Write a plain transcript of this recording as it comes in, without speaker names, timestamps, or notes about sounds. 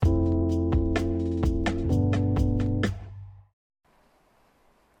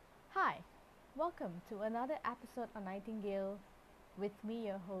welcome to another episode on Nightingale with me,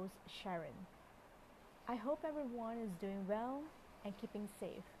 your host Sharon. I hope everyone is doing well and keeping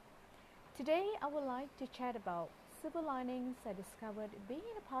safe. Today, I would like to chat about silver linings I discovered being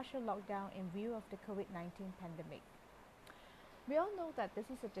in a partial lockdown in view of the COVID 19 pandemic. We all know that this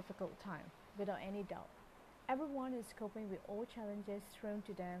is a difficult time, without any doubt. Everyone is coping with all challenges thrown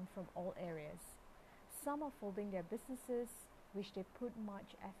to them from all areas. Some are folding their businesses, which they put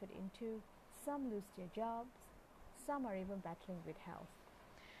much effort into, some lose their jobs, some are even battling with health.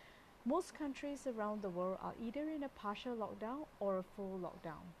 Most countries around the world are either in a partial lockdown or a full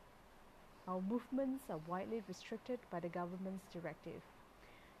lockdown. Our movements are widely restricted by the government's directive.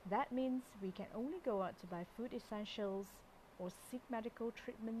 That means we can only go out to buy food essentials or seek medical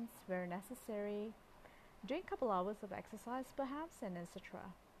treatments where necessary, doing a couple hours of exercise perhaps, and etc.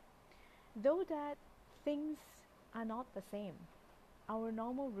 Though that things are not the same. Our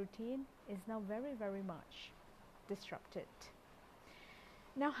normal routine is now very much disrupted.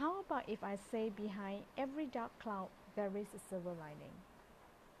 Now, how about if I say behind every dark cloud there is a silver lining?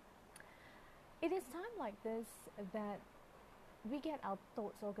 It is time like this that we get our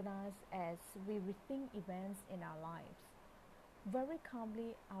thoughts organized as we rethink events in our lives. Very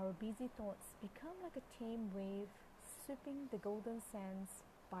calmly, our busy thoughts become like a tame wave sweeping the golden sands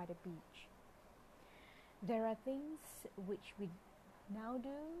by the beach. There are things which we now do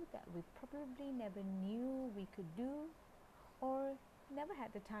that we probably never knew we could do or never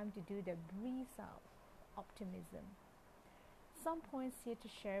had the time to do that breathes out optimism. Some points here to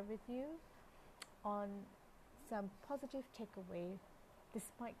share with you on some positive takeaway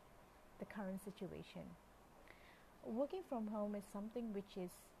despite the current situation. Working from home is something which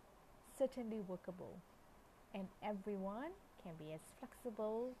is certainly workable, and everyone can be as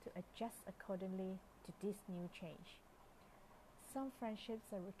flexible to adjust accordingly to this new change. Some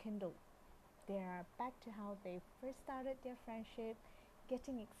friendships are rekindled. They are back to how they first started their friendship,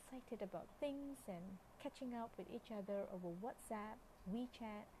 getting excited about things and catching up with each other over WhatsApp,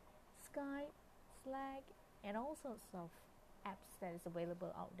 WeChat, Skype, Slack, and all sorts of apps that is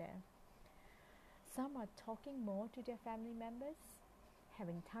available out there. Some are talking more to their family members,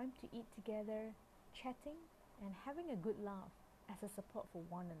 having time to eat together, chatting, and having a good laugh as a support for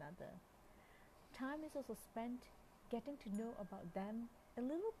one another. Time is also spent getting to know about them a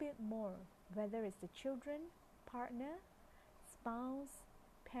little bit more, whether it's the children, partner, spouse,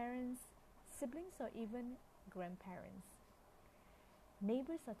 parents, siblings, or even grandparents.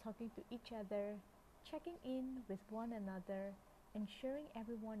 Neighbors are talking to each other, checking in with one another, ensuring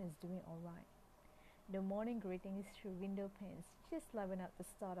everyone is doing all right. The morning greetings through window panes just liven up the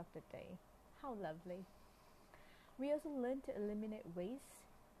start of the day. How lovely. We also learn to eliminate waste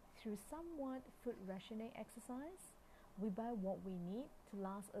through somewhat food rationing exercise. We buy what we need to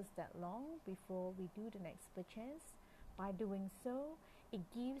last us that long before we do the next purchase. By doing so, it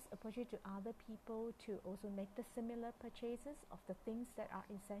gives opportunity to other people to also make the similar purchases of the things that are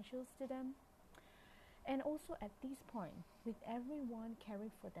essentials to them. And also at this point, with everyone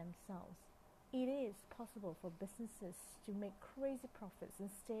caring for themselves, it is possible for businesses to make crazy profits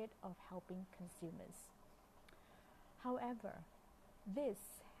instead of helping consumers. However,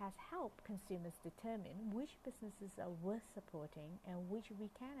 this has helped consumers determine which businesses are worth supporting and which we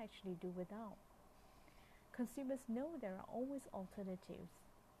can actually do without. Consumers know there are always alternatives.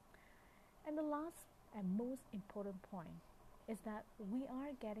 And the last and most important point is that we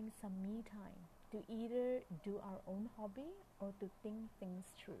are getting some me time to either do our own hobby or to think things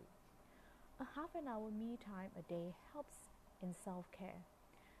through. A half an hour me time a day helps in self-care.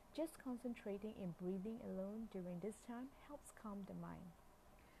 Just concentrating in breathing alone during this time helps calm the mind.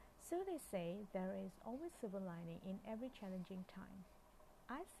 So they say there is always silver lining in every challenging time.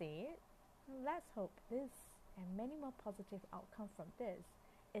 I see it. Let's hope this and many more positive outcomes from this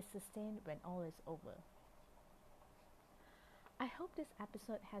is sustained when all is over. I hope this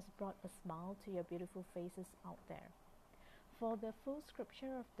episode has brought a smile to your beautiful faces out there. For the full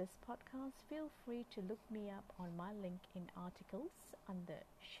scripture of this podcast, feel free to look me up on my LinkedIn articles under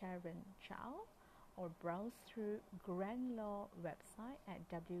Sharon Chow or browse through Grand Law website at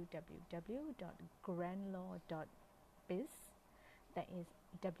www.grandlaw.biz. That is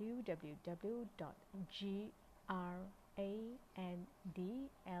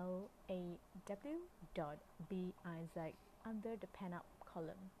www.grandlaw.biz under the pen up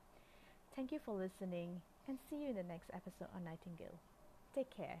column. Thank you for listening and see you in the next episode on Nightingale.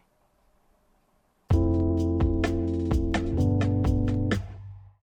 Take care.